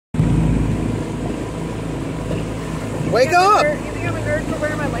Wake up! You think I'm a nerd for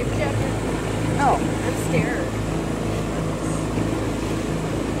wearing my life jacket? No. I'm scared.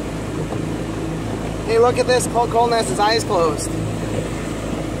 Hey, look at this. Colton has his eyes closed.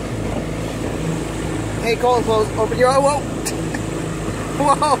 Hey, Colton, open your eye. Whoa!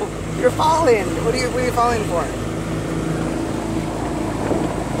 Whoa! You're falling. What are you falling for?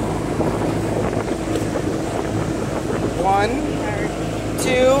 One,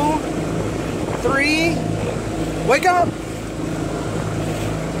 2, 3. Wake up!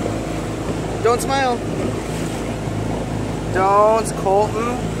 Don't smile. Don't,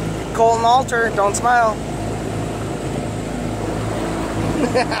 Colton. Colton Alter, don't smile.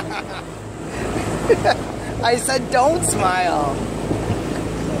 I said don't smile.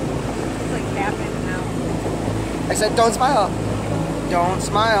 It's like happening now. I said don't smile. Don't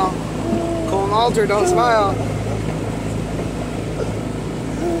smile. Colton Alter, don't smile.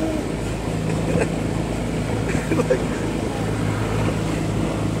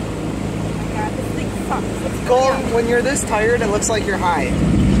 Colton, when you're this tired, it looks like you're high.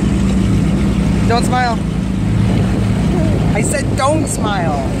 Don't smile. I said don't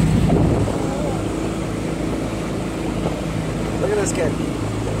smile. Look at this kid.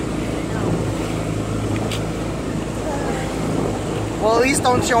 Well, at least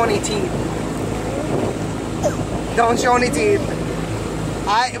don't show any teeth. Don't show any teeth.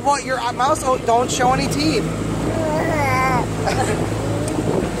 Your mouse, don't show any teeth.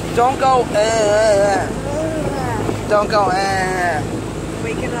 Don't go, Don't go,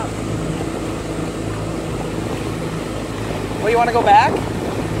 Waking up. Well, you want to go back?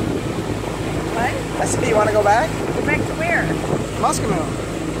 What? I said, you want to go back? Go back to where? Muskimo.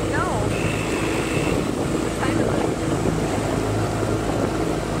 No. What time is it?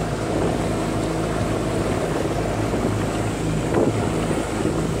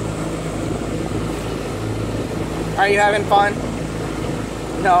 Are you having fun?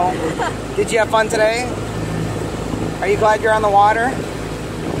 No. Did you have fun today? Are you glad you're on the water? He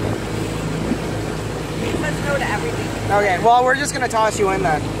says no to everything. Okay, well, we're just going to toss you in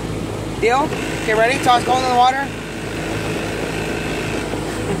then. Deal? Okay, ready? Toss Colton in the water.